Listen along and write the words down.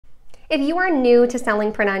If you are new to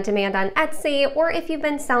selling print on demand on Etsy, or if you've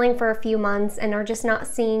been selling for a few months and are just not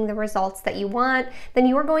seeing the results that you want, then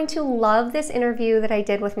you are going to love this interview that I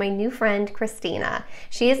did with my new friend, Christina.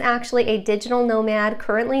 She is actually a digital nomad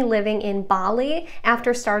currently living in Bali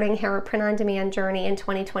after starting her print on demand journey in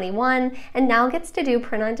 2021, and now gets to do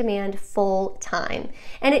print on demand full time.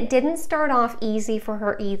 And it didn't start off easy for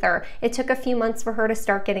her either. It took a few months for her to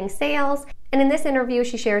start getting sales. And in this interview,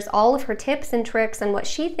 she shares all of her tips and tricks on what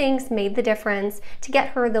she thinks made the difference to get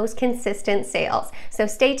her those consistent sales. So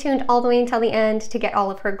stay tuned all the way until the end to get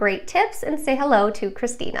all of her great tips and say hello to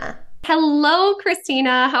Christina. Hello,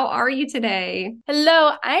 Christina. How are you today?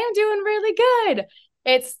 Hello, I am doing really good.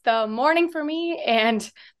 It's the morning for me,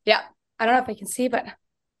 and yeah, I don't know if I can see, but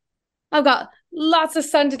I've got lots of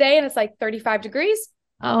sun today, and it's like 35 degrees.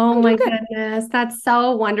 Oh I'm my doing good. goodness, that's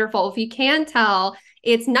so wonderful. If you can't tell,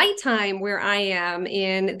 it's nighttime where I am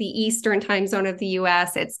in the Eastern time zone of the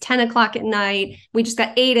US. It's 10 o'clock at night. We just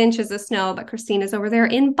got 8 inches of snow, but Christina's over there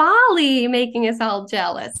in Bali making us all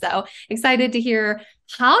jealous. So excited to hear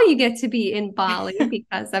how you get to be in Bali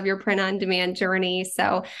because of your print on demand journey.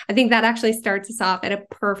 So I think that actually starts us off at a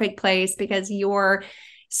perfect place because your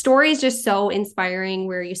story is just so inspiring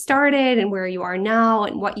where you started and where you are now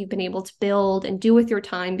and what you've been able to build and do with your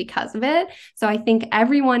time because of it. So I think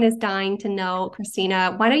everyone is dying to know,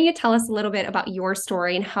 Christina, why don't you tell us a little bit about your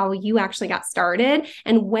story and how you actually got started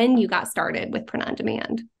and when you got started with print on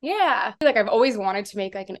demand? Yeah, I feel like I've always wanted to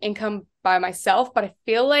make like an income by myself, but I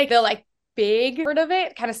feel like the big part of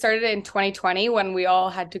it kind of started in 2020 when we all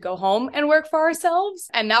had to go home and work for ourselves.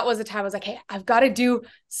 And that was a time I was like, hey, I've got to do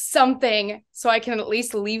something so I can at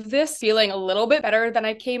least leave this feeling a little bit better than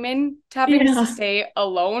I came in to having to stay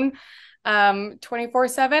alone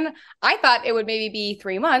 24/7. I thought it would maybe be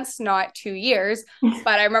 3 months, not 2 years.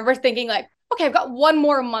 But I remember thinking like, okay, I've got 1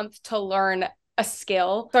 more month to learn a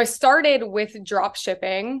skill. So I started with drop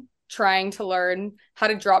shipping, trying to learn how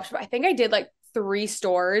to drop ship. I think I did like 3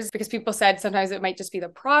 stores because people said sometimes it might just be the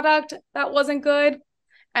product that wasn't good.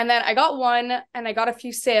 And then I got one and I got a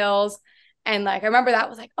few sales. And like, I remember that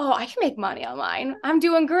was like, oh, I can make money online. I'm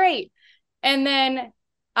doing great. And then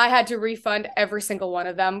I had to refund every single one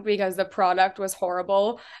of them because the product was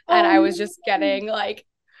horrible. And I was just getting like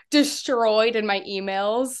destroyed in my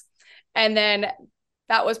emails. And then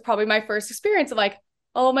that was probably my first experience of like,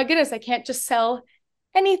 oh my goodness, I can't just sell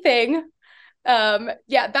anything.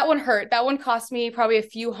 Yeah, that one hurt. That one cost me probably a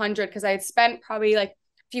few hundred because I had spent probably like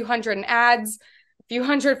a few hundred in ads, a few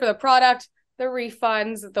hundred for the product, the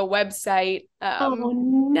refunds, the website. Oh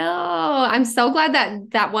no. I'm so glad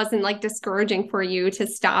that that wasn't like discouraging for you to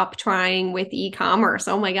stop trying with e-commerce.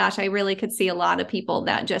 Oh my gosh, I really could see a lot of people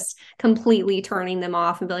that just completely turning them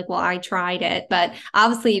off and be like, well, I tried it, but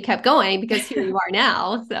obviously you kept going because here you are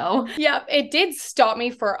now. So yeah, it did stop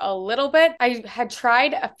me for a little bit. I had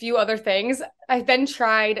tried a few other things. I then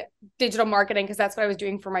tried digital marketing because that's what I was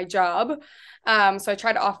doing for my job. So I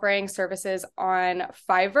tried offering services on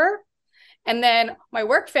Fiverr. And then my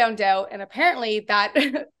work found out, and apparently that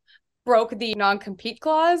broke the non-compete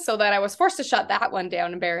clause so that I was forced to shut that one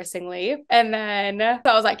down, embarrassingly. And then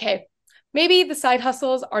so I was like, hey, maybe the side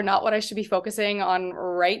hustles are not what I should be focusing on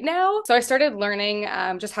right now. So I started learning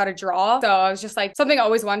just how to draw. So I was just like something I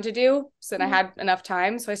always wanted to do. So then I had enough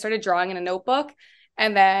time. So I started drawing in a notebook.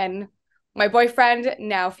 And then my boyfriend,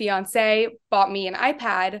 now fiance, bought me an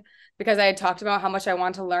iPad because I had talked about how much I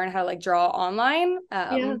want to learn how to like draw online.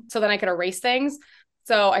 So then I could erase things.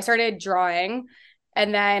 So I started drawing,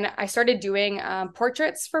 and then I started doing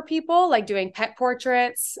portraits for people, like doing pet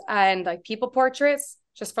portraits and like people portraits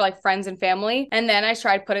just for like friends and family. And then I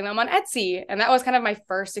tried putting them on Etsy. And that was kind of my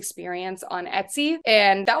first experience on Etsy.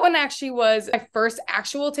 And that one actually was my first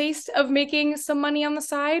actual taste of making some money on the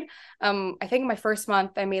side. I think my first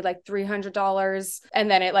month I made like $300,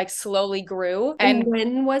 and then it like slowly grew. And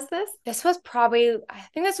when was this? This was probably, I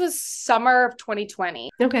think this was summer of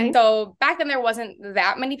 2020. Okay. So back then there wasn't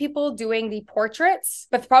that many people doing the portraits,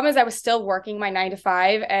 but the problem is I was still working my 9 to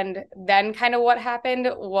 5. And then kind of what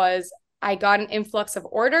happened was I got an influx of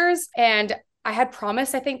orders, and I had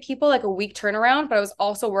promised, I think, people like a week turnaround, but I was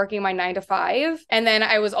also working my 9 to 5. And then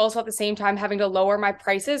I was also at the same time having to lower my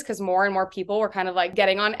prices because more and more people were kind of like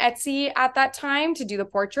getting on Etsy at that time to do the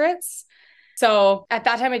portraits. So at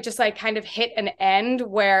that time, it just like kind of hit an end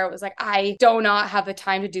where it was like, I do not have the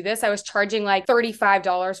time to do this. I was charging like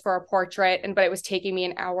 $35 for a portrait, but it was taking me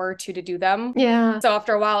an hour or two to do them. Yeah. So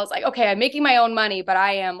after a while, it's like, okay, I'm making my own money, but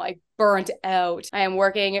I am like burnt out. I am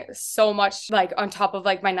working so much like on top of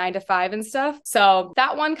like my 9 to 5 and stuff. So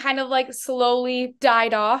that one kind of like slowly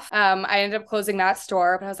died off. I ended up closing that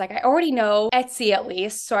store, but I was like, I already know Etsy at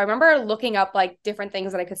least. So I remember looking up like different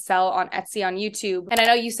things that I could sell on Etsy on YouTube. And I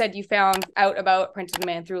know you said you found out about print on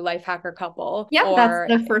demand through 𝗗𝗗𝗗𝗘𝗧. Yeah,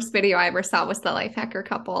 that's the first video I ever saw was the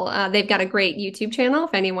𝗗𝗗𝗗𝗘𝗧. They've got a great YouTube channel.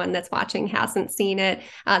 If anyone that's watching hasn't seen it,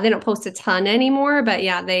 they don't post a ton anymore, but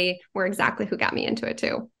yeah, they were exactly who got me into it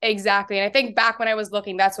too. Exactly. And I think back when I was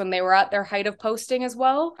looking, that's when they were at their height of posting as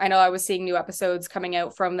well. I know I was seeing new episodes coming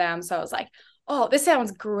out from them. So I was like, oh, this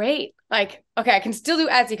sounds great. Like, okay, I can still do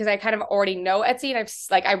Etsy because I kind of already know Etsy.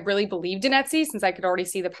 And I really believed in Etsy since I could already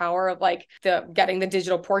see the power of like getting the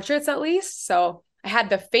digital portraits at least. So I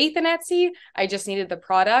had the faith in Etsy. I just needed the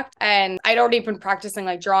product. And I'd already been practicing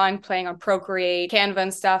like drawing, playing on Procreate, Canva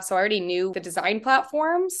and stuff. So I already knew the design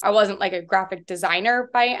platforms. I wasn't like a graphic designer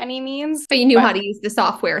by any means. But you knew how to use the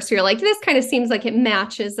software. So you're like, this kind of seems like it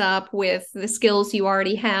matches up with the skills you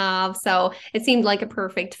already have. So it seemed like a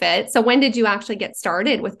perfect fit. So when did you actually get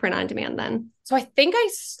started with print on demand then? So I think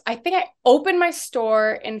I opened my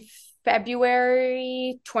store in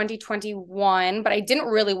February 2021, but I didn't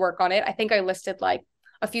really work on it. I think I listed like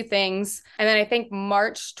a few things. And then I think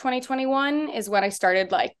March 2021 is when I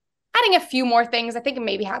started like adding a few more things. I think it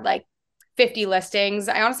maybe had like 50 listings.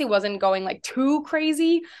 I honestly wasn't going like too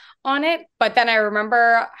crazy on it. But then I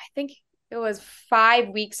remember, I think it was 5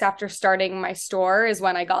 weeks after starting my store is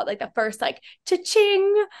when I got like the first like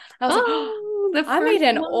cha-ching. I was like, oh, I made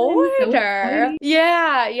an order. So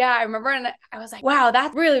yeah. I remember, and I was like, wow,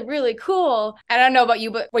 that's really, really cool. And I don't know about you,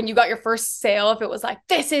 but when you got your first sale, if it was like,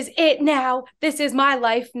 this is it now, this is my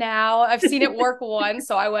life now. I've seen it work once.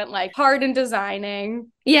 So I went like hard in designing.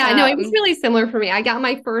 Yeah, no, it was really similar for me. I got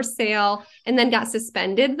my first sale and then got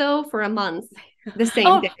suspended though for a month. The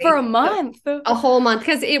same day. For a month. A whole month,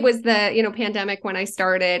 because it was the, pandemic when I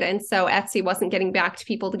started. And so Etsy wasn't getting back to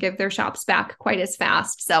people to give their shops back quite as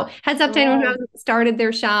fast. So heads up to anyone who started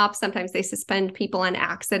their shop. Sometimes they suspend people on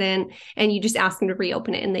accident and you just ask them to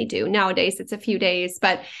reopen it and they do. Nowadays it's a few days,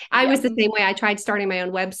 but I was the same way. I tried starting my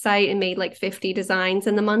own website and made like 50 designs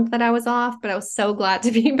in the month that I was off, but I was so glad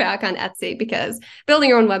to be back on Etsy because building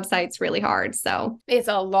your own website's really hard. So it's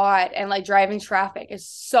a lot. And like driving traffic is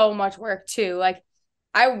so much work too. Like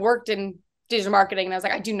I worked in digital marketing and I was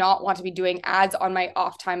like, I do not want to be doing ads on my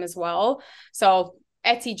off time as well. So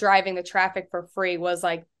Etsy driving the traffic for free was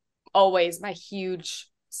like always my huge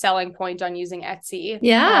selling point on using Etsy.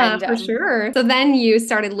 Yeah, for sure. So then you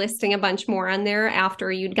started listing a bunch more on there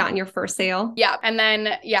after you'd gotten your first sale. Yeah. And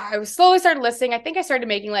then, I was slowly started listing. I think I started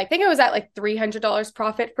making I think I was at like $300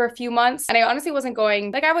 profit for a few months. And I honestly wasn't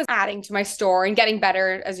going, I was adding to my store and getting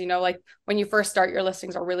better. As you know, like when you first start, your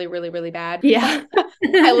listings are really, really, really bad. Yeah.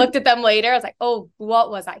 I looked at them later. I was like, oh, what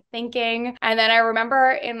was I thinking? And then I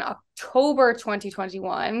remember in October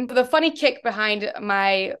 2021, the funny kick behind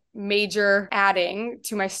my major adding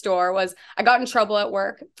to my store was I got in trouble at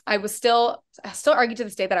work. I still argue to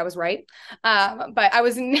this day that I was right. But I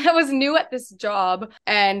was new at this job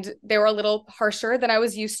and they were a little harsher than I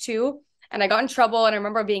was used to. And I got in trouble and I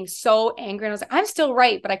remember being so angry and I was like, I'm still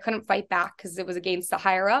right, but I couldn't fight back because it was against the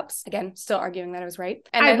higher ups. Again, still arguing that I was right.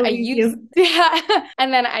 And then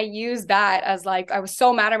and then I used that as like, I was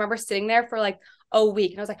so mad. I remember sitting there for like a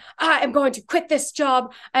week and I was like, I am going to quit this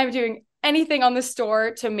job. I'm doing anything on the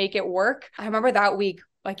store to make it work. I remember that week,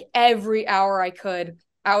 like every hour I could,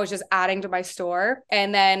 I was just adding to my store.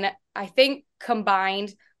 And then I think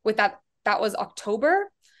combined with that was October.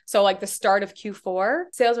 So like the start of Q4,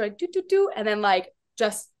 sales were like and then like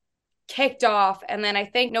just kicked off. And then I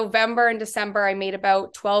think November and December, I made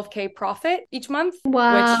about $12K profit each month.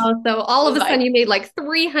 Wow. So all of a sudden you made like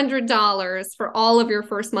 $300 for all of your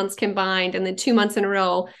first months combined. And then 2 months in a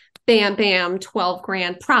row, bam, bam, 12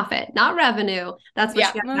 grand profit, not revenue. That's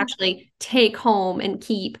what you have to actually take home and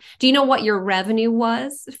keep. Do you know what your revenue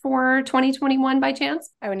was for 2021 by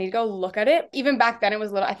chance? I would need to go look at it. Even back then it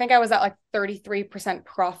was little. I think I was at like 33%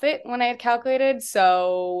 profit when I had calculated.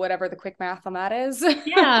 So whatever the quick math on that is.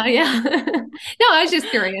 Yeah. No, I was just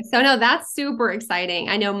curious. So no, that's super exciting.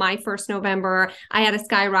 I know my first November, I had a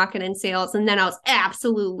skyrocket in sales and then I was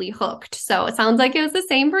absolutely hooked. So it sounds like it was the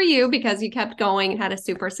same for you because you kept going and had a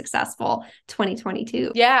super successful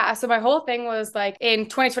 2022. Yeah. So my whole thing was like in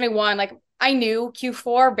 2021, like I knew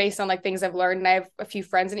Q4 based on like things I've learned. And I have a few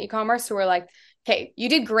friends in e-commerce who were like, hey, you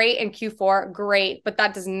did great in Q4, great, but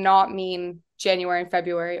that does not mean January and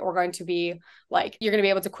February are going to be like, you're going to be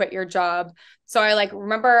able to quit your job. So I like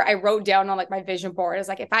remember I wrote down on like my vision board, it's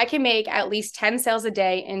like, if I can make at least 10 sales a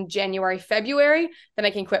day in January, February, then I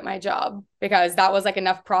can quit my job, because that was like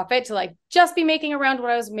enough profit to like just be making around what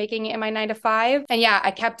I was making in my 9 to 5. And yeah,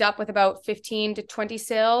 I kept up with about 15 to 20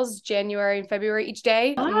 sales January and February each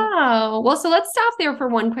day. Wow. Well, so let's stop there for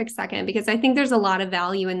one quick second, because I think there's a lot of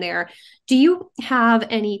value in there. Do you have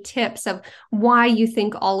any tips of why you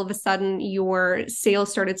think all of a sudden your sales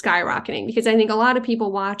started skyrocketing? Because I think a lot of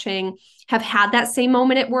people watching have had that same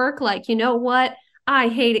moment at work, like, you know what? I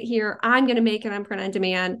hate it here. I'm going to make it on print on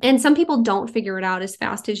demand. And some people don't figure it out as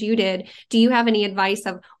fast as you did. Do you have any advice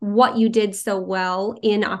of what you did so well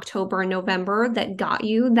in October and November that got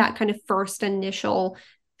you that kind of first initial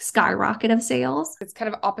skyrocket of sales? It's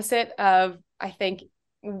kind of opposite of, I think,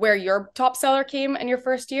 where your top seller came in your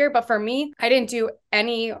first year. But for me, I didn't do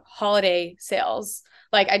any holiday sales.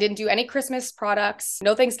 Like I didn't do any Christmas products,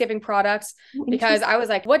 no Thanksgiving products, because I was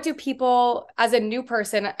like, what do people, as a new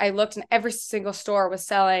person, I looked and every single store was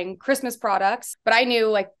selling Christmas products, but I knew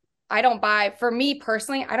like, I don't buy, for me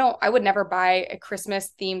personally, I would never buy a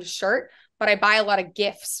Christmas themed shirt, but I buy a lot of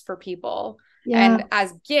gifts for people. Yeah. And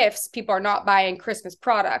as gifts, people are not buying Christmas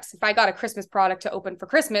products. If I got a Christmas product to open for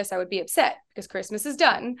Christmas, I would be upset because Christmas is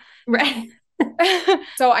done. Right.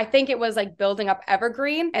 So I think it was like building up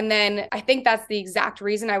evergreen. And then I think that's the exact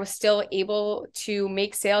reason I was still able to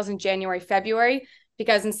make sales in January, February,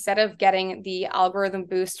 because instead of getting the algorithm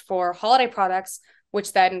boost for holiday products,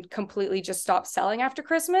 which then completely just stopped selling after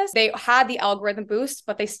Christmas, they had the algorithm boost,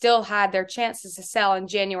 but they still had their chances to sell in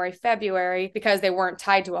January, February, because they weren't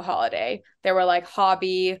tied to a holiday. They were like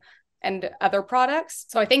hobby and other products.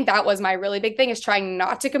 So I think that was my really big thing, is trying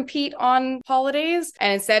not to compete on holidays.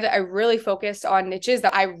 And instead, I really focused on niches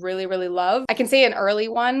that I really, really love. I can say an early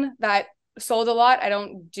one that sold a lot. I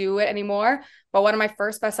don't do it anymore. But one of my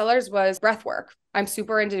first bestsellers was breathwork. I'm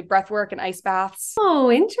super into breathwork and ice baths.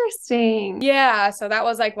 Oh, interesting. Yeah. So that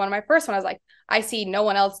was like one of my first ones. I was like, I see no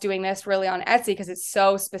one else doing this really on Etsy because it's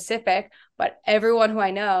so specific. But everyone who I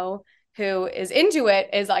know who is into it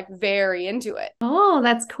is like very into it. Oh,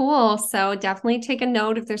 that's cool. So definitely take a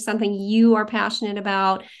note if there's something you are passionate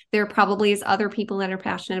about. There probably is other people that are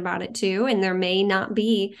passionate about it too. And there may not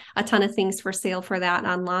be a ton of things for sale for that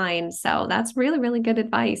online. So that's really, really good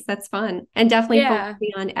advice. That's fun. And definitely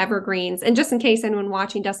focusing on evergreens. And just in case anyone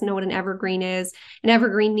watching doesn't know what an evergreen is, an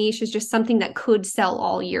evergreen niche is just something that could sell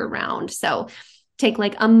all year round. So take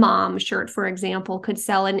like a mom shirt, for example, could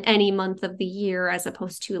sell in any month of the year as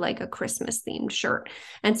opposed to like a Christmas themed shirt.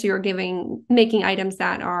 And so you're making items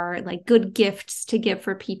that are like good gifts to give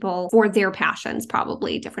for people for their passions,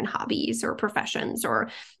 probably different hobbies or professions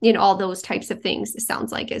or, you know, all those types of things, it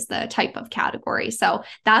sounds like is the type of category. So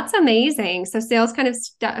that's amazing. So sales kind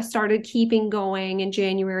of started keeping going in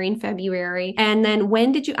January and February. And then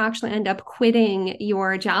when did you actually end up quitting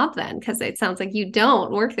your job then? Because it sounds like you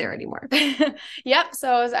don't work there anymore. Yep.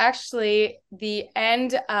 So it was actually the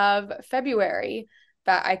end of February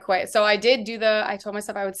that I quit. So I told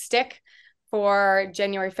myself I would stick for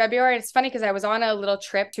January, February. It's funny because I was on a little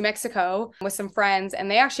trip to Mexico with some friends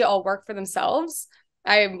and they actually all work for themselves.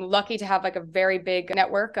 I'm lucky to have like a very big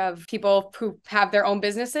network of people who have their own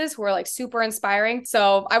businesses who are like super inspiring.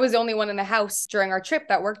 So I was the only one in the house during our trip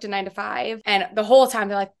that worked a 9 to 5. And the whole time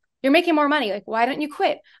they're like, you're making more money. Like, why don't you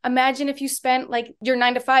quit? Imagine if you spent like your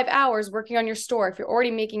 9 to 5 hours working on your store. If you're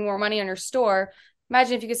already making more money on your store,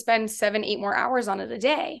 imagine if you could spend 7, 8 more hours on it a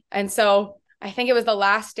day. And so I think it was the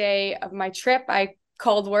last day of my trip. I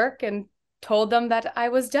called work and told them that I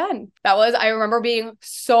was done. I remember being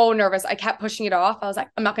so nervous. I kept pushing it off. I was like,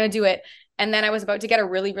 I'm not going to do it. And then I was about to get a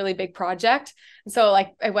really, really big project. And so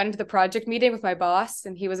like I went into the project meeting with my boss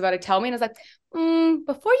and he was about to tell me, and I was like,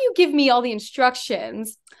 before you give me all the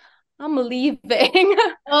instructions, I'm leaving.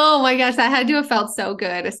 Oh my gosh, that had to have felt so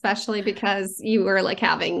good, especially because you were like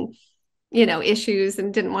having, you know, issues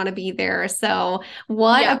and didn't want to be there. So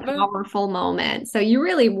what a powerful moment. So you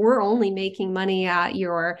really were only making money at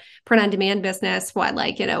your print on demand business,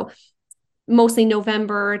 mostly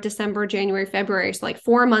November, December, January, February. So like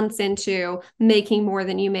 4 months into making more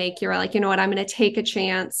than you make, you're like, you know what, I'm going to take a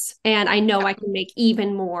chance. And I know I can make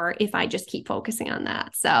even more if I just keep focusing on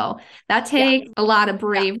that. So that takes a lot of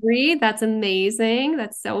bravery. That's amazing.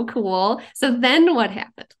 That's so cool. So then what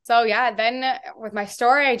happened? So then with my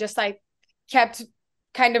story, I just like kept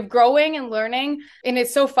kind of growing and learning. And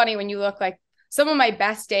it's so funny when you look like some of my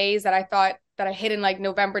best days that I thought that I hit in like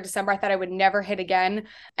November, December, I thought I would never hit again.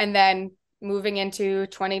 And then moving into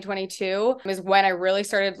 2022 is when I really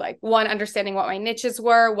started understanding what my niches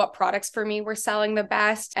were, what products for me were selling the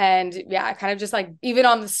best. And I kind of just like, even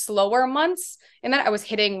on the slower months in that I was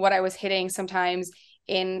hitting what I was hitting sometimes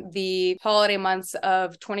in the holiday months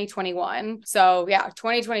of 2021. So yeah,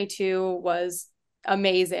 2022 was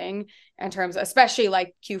amazing in terms of, especially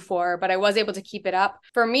like Q4, but I was able to keep it up.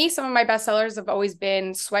 For me, some of my best sellers have always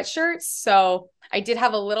been sweatshirts. So I did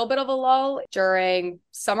have a little bit of a lull during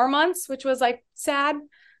summer months, which was like sad,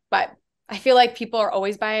 but I feel like people are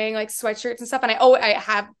always buying like sweatshirts and stuff. And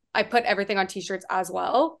I put everything on t-shirts as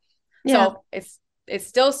well. Yeah. So it's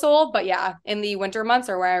still sold, but yeah, in the winter months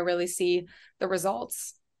are where I really see the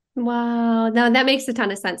results. Wow. No, that makes a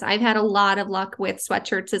ton of sense. I've had a lot of luck with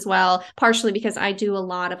sweatshirts as well, partially because I do a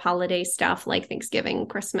lot of holiday stuff like Thanksgiving,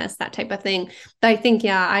 Christmas, that type of thing. But I think,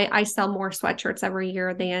 yeah, I sell more sweatshirts every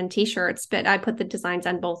year than t-shirts, but I put the designs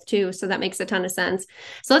on both too. So that makes a ton of sense.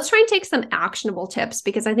 So let's try and take some actionable tips,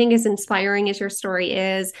 because I think as inspiring as your story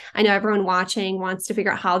is, I know everyone watching wants to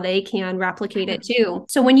figure out how they can replicate it too.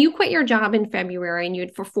 So when you quit your job in February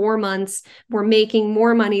and for 4 months were making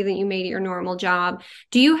more money than you made at your normal job,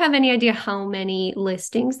 do you have any idea how many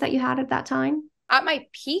listings that you had at that time? At my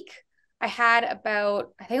peak, I had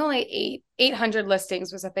about, I think only 800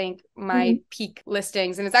 listings was, I think, my peak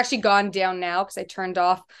listings. And it's actually gone down now because I turned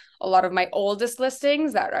off a lot of my oldest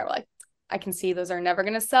listings that are like, I can see those are never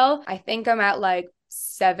going to sell. I think I'm at like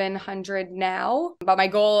 700 now, but my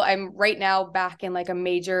goal, I'm right now back in like a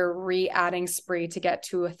major re-adding spree to get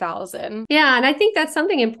to 1,000. Yeah, and I think that's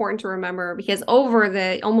something important to remember, because over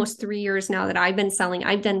the almost 3 years now that I've been selling,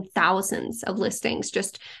 I've done thousands of listings,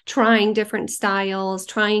 just trying different styles,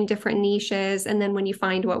 trying different niches. And then when you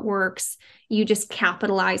find what works, you just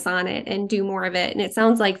capitalize on it and do more of it. And it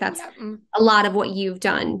sounds like that's a lot of what you've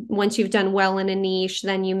done. Once you've done well in a niche,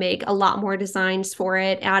 then you make a lot more designs for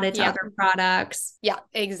it, add it to other products. Yeah,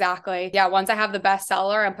 exactly. Yeah, once I have the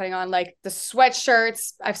bestseller, I'm putting on like the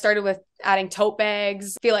sweatshirts. I've started with adding tote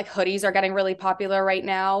bags. I feel like hoodies are getting really popular right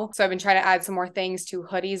now. So I've been trying to add some more things to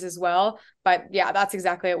hoodies as well. But yeah, that's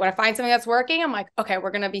exactly it. When I find something that's working, I'm like, okay,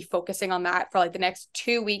 we're going to be focusing on that for like the next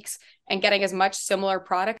 2 weeks and getting as much similar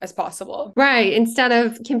product as possible. Right. Instead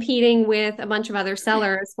of competing with a bunch of other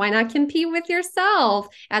sellers, why not compete with yourself?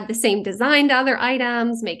 Add the same design to other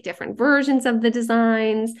items, make different versions of the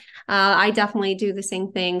designs. I definitely do the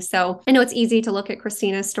same thing. So I know it's easy to look at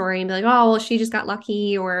Christina's story and be like, oh, well, she just got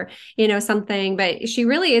lucky, or, something. But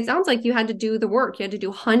it sounds like you had to do the work. You had to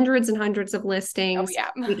do hundreds and hundreds of listings. Oh, yeah.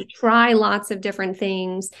 You had to try lots of different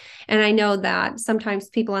things. And I know that sometimes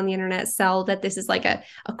people on the internet sell that this is like a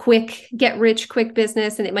quick get rich quick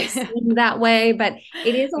business, and it might seem that way, but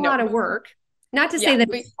it is a lot of work. Not to say that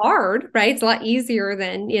it's hard, right? It's a lot easier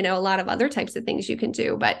than, a lot of other types of things you can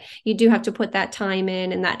do, but you do have to put that time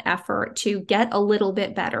in and that effort to get a little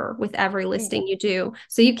bit better with every listing you do.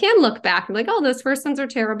 So you can look back and be like, oh, those first ones are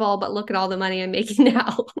terrible, but look at all the money I'm making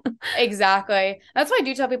now. Exactly. That's why I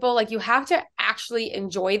do tell people, like, you have to actually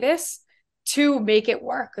enjoy this to make it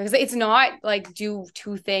work, because it's not like do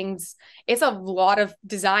two things. It's a lot of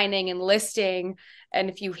designing and listing. And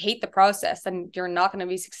if you hate the process, then you're not going to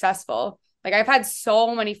be successful. Like, I've had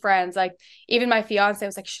so many friends, like even my fiance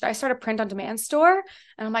was like, should I start a print on demand store?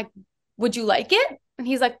 And I'm like, would you like it? And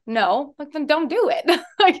he's like, no. Like, then don't do it.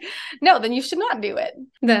 Like, no, then you should not do it.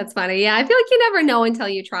 That's funny. Yeah. I feel like you never know until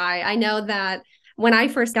you try. I know that when I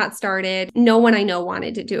first got started, no one I know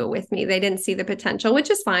wanted to do it with me. They didn't see the potential,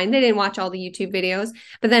 which is fine. They didn't watch all the YouTube videos.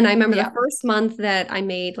 But then I remember the first month that I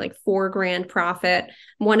made like $4,000 profit,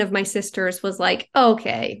 one of my sisters was like,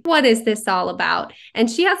 okay, what is this all about?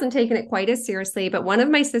 And she hasn't taken it quite as seriously, but one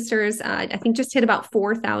of my sisters, I think, just hit about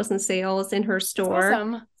 4,000 sales in her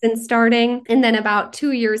store since starting. And then about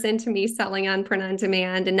 2 years into me selling on print on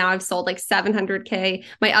demand, and now I've sold like 700K.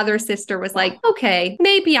 My other sister was like, okay,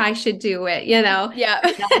 maybe I should do it, Yeah.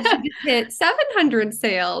 She just hit 700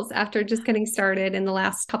 sales after just getting started in the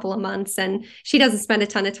last couple of months. And she doesn't spend a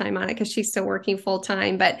ton of time on it because she's still working full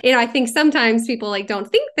time. But, I think sometimes people like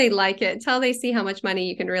don't think they like it until they see how much money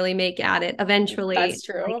you can really make at it eventually. That's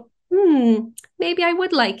true. Like, maybe I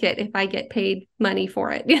would like it if I get paid money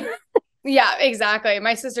for it. Yeah, exactly.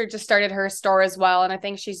 My sister just started her store as well. And I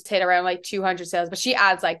think she's hit around like 200 sales, but she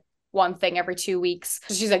adds like one thing every 2 weeks.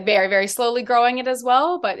 So she's like very, very slowly growing it as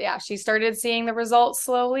well. But yeah, she started seeing the results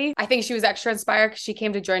slowly. I think she was extra inspired because she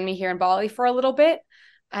came to join me here in Bali for a little bit.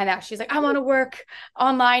 And now she's like, I want to work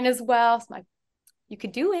online as well. So I'm like, you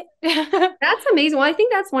could do it. That's amazing. Well, I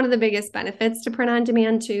think that's one of the biggest benefits to print on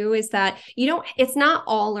demand too, is that it's not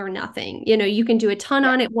all or nothing. You can do a ton Yeah.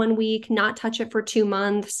 on it one week, not touch it for 2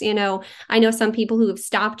 months. I know some people who have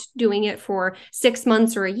stopped doing it for 6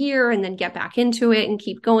 months or a year and then get back into it and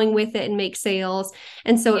keep going with it and make sales.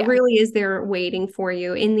 And so it Yeah. really is there waiting for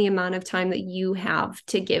you in the amount of time that you have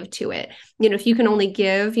to give to it. If you can only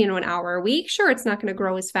give, an hour a week, sure, it's not going to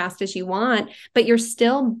grow as fast as you want, but you're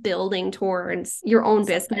still building towards your own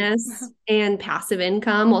business and passive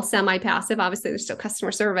income. Well, semi-passive, obviously there's still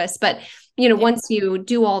customer service, but once you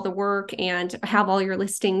do all the work and have all your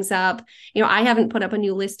listings up, I haven't put up a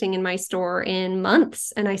new listing in my store in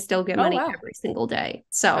months and I still get money every single day.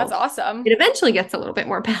 So that's awesome. It eventually gets a little bit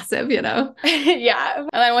more passive, Yeah. And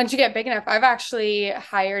then once you get big enough, I've actually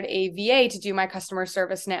hired a VA to do my customer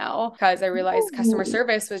service now, because I realized customer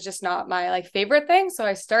service was just not my favorite thing. So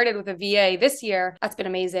I started with a VA this year. That's been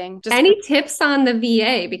amazing. Any tips on the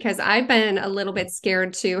VA? Because I've been a little bit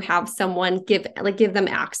scared to have someone give them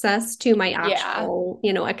access to my actual,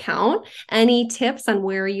 account. Any tips on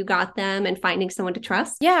where you got them and finding someone to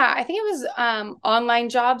trust? Yeah, I think it was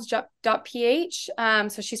onlinejobs.ph.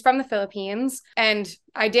 So she's from the Philippines, and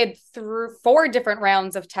I did through 4 different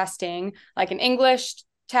rounds of testing, like an English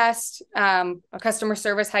test, a customer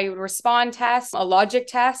service, how you would respond test, a logic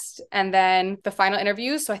test, and then the final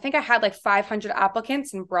interviews. So I think I had 500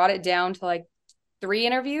 applicants and brought it down to 3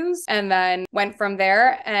 interviews, and then went from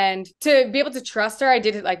there. And to be able to trust her, I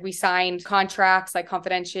did it we signed contracts,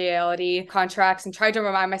 confidentiality contracts, and tried to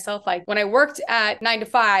remind myself, when I worked at 9 to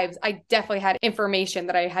 5s, I definitely had information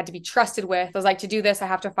that I had to be trusted with. I was to do this, I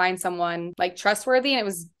have to find someone trustworthy. And it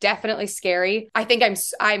was definitely scary. I think I'm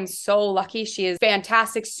so lucky. She is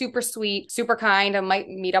fantastic, super sweet, super kind. I might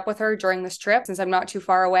meet up with her during this trip since I'm not too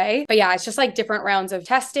far away. But yeah, it's just different rounds of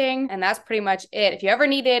testing, and that's pretty much it. If you ever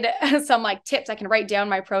needed some tips, I can write down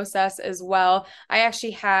my process as well. I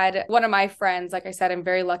actually had one of my friends, like I said, I'm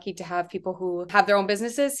very lucky to have people who have their own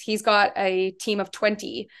businesses. He's got a team of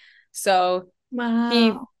 20. So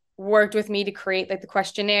he worked with me to create the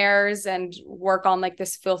questionnaires and work on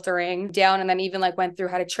this filtering down, and then even went through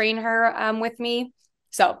how to train her with me.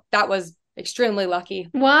 So that was extremely lucky.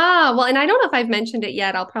 Wow. Well, and I don't know if I've mentioned it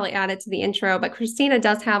yet. I'll probably add it to the intro, but Christina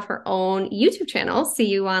does have her own YouTube channel, See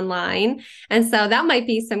You Online. And so that might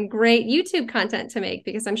be some great YouTube content to make,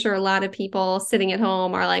 because I'm sure a lot of people sitting at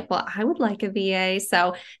home are well, I would like a VA.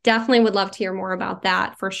 So definitely would love to hear more about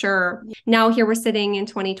that for sure. Now here we're sitting in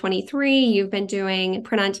 2023. You've been doing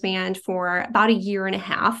print on demand for about a year and a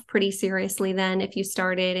half, pretty seriously then, if you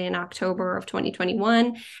started in October of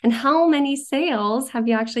 2021. And how many sales have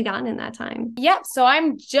you actually gotten in that time? Yep. So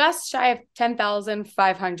I'm just shy of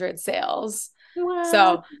 10,500 sales. Wow.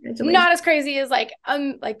 So not as crazy as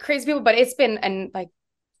crazy people, but it's been, and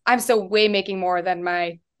I'm still way making more than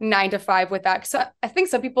my 9 to 5 with that. So I think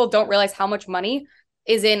some people don't realize how much money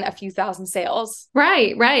is in a few thousand sales.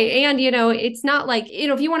 Right. And, it's not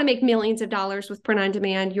if you want to make millions of dollars with print on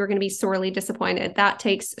demand, you're going to be sorely disappointed. That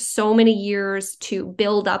takes so many years to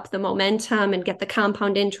build up the momentum and get the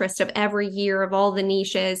compound interest of every year of all the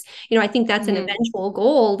niches. I think that's an eventual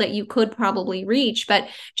goal that you could probably reach, but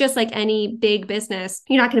just like any big business,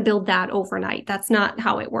 you're not going to build that overnight. That's not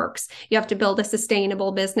how it works. You have to build a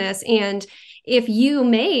sustainable business. And if you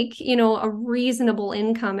make, a reasonable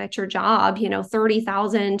income at your job,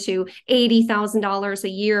 $30,000 to $80,000 a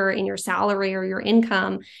year in your salary or your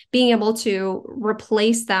income, being able to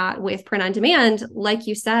replace that with print on demand, like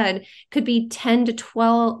you said, could be 10 to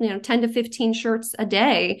 12, 10 to 15 shirts a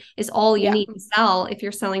day is all you need to sell if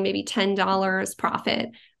you're selling maybe $10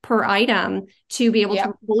 profit per item to be able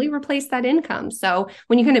to fully replace that income. So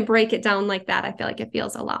when you kind of break it down like that, I feel it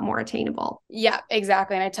feels a lot more attainable. Yeah,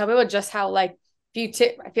 exactly. And I tell people just how I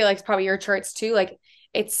feel it's probably your charts too.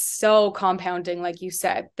 It's so compounding. Like you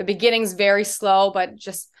said, the beginning's very slow, but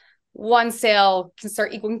just one sale can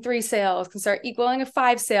start equaling 3 sales, can start equaling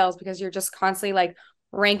 5 sales, because you're just constantly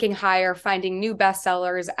ranking higher, finding new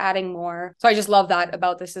bestsellers, adding more. So I just love that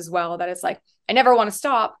about this as well, that it's I never want to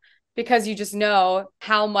stop, because you just know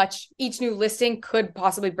how much each new listing could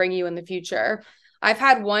possibly bring you in the future. I've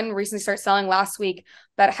had one recently start selling last week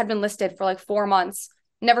that had been listed for 4 months,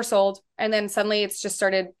 never sold. And then suddenly it's just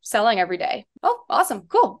started selling every day. Oh, awesome.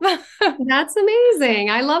 Cool. That's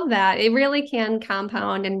amazing. I love that. It really can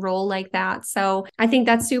compound and roll like that. So I think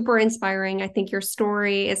that's super inspiring. I think your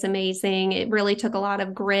story is amazing. It really took a lot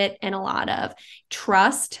of grit and a lot of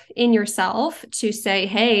trust in yourself to say,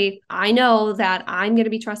 hey, I know that I'm going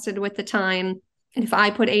to be trusted with the time And if I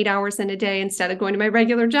put 8 hours in a day instead of going to my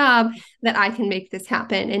regular job, that I can make this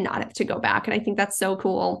happen and not have to go back. And I think that's so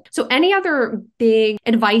cool. So any other big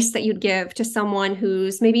advice that you'd give to someone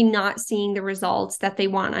who's maybe not seeing the results that they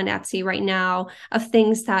want on Etsy right now, of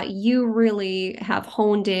things that you really have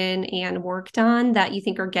honed in and worked on that you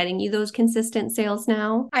think are getting you those consistent sales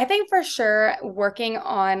now? I think for sure working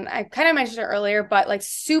on, I kind of mentioned it earlier, but like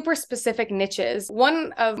super specific niches.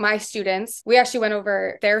 One of my students, we actually went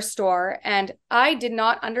over their store and I did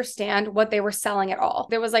not understand what they were selling at all.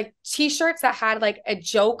 There was like t-shirts that had like a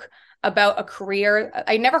joke about a career.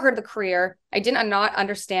 I never heard of the career. I did not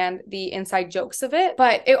understand the inside jokes of it,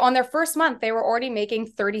 but on their first month, they were already making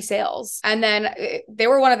 30 sales. And then they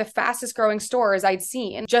were one of the fastest growing stores I'd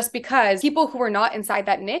seen, just because people who were not inside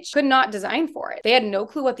that niche could not design for it. They had no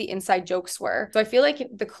clue what the inside jokes were. So I feel like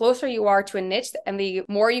the closer you are to a niche and the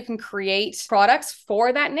more you can create products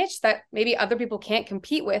for that niche that maybe other people can't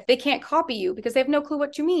compete with, they can't copy you because they have no clue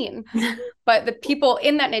what you mean. But the people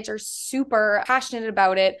in that niche are super passionate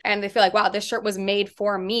about it. And they feel like, wow, this shirt was made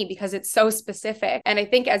for me because it's so specific. And I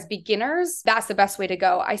think as beginners, that's the best way to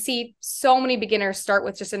go. I see so many beginners start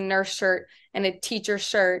with just a nurse shirt and a teacher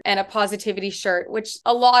shirt and a positivity shirt, which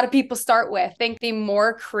a lot of people start with. I think the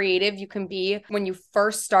more creative you can be when you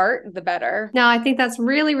first start, the better. No, I think that's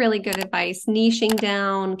really, really good advice. Niching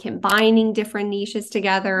down, combining different niches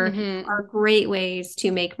together are great ways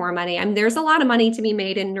to make more money. I mean, there's a lot of money to be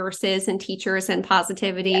made in nurses and teachers and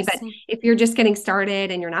positivity, but if you're just getting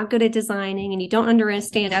started and you're not good at designing and you don't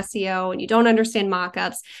understand SEO and you don't understand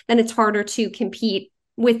mockups, then it's harder to compete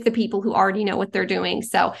with the people who already know what they're doing.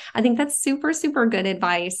 So I think that's super, super good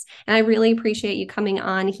advice. And I really appreciate you coming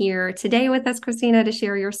on here today with us, Christina, to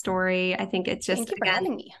share your story. I think it's just, thank you for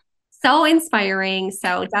having me. So inspiring.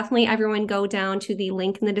 So definitely everyone go down to the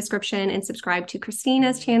link in the description and subscribe to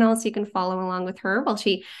Christina's channel so you can follow along with her while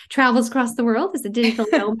she travels across the world as a digital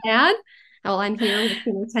nomad. Well, I'm here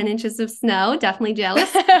with 10 inches of snow. Definitely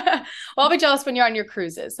jealous. Well, I'll be jealous when you're on your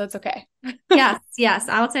cruises. So it's okay. Yes.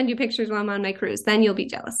 I'll send you pictures while I'm on my cruise. Then you'll be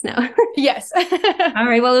jealous. No. Yes. All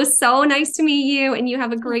right. Well, it was so nice to meet you and you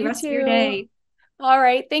have a great rest of your day. All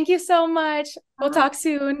right. Thank you so much. We'll talk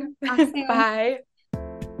soon. Talk soon. Bye.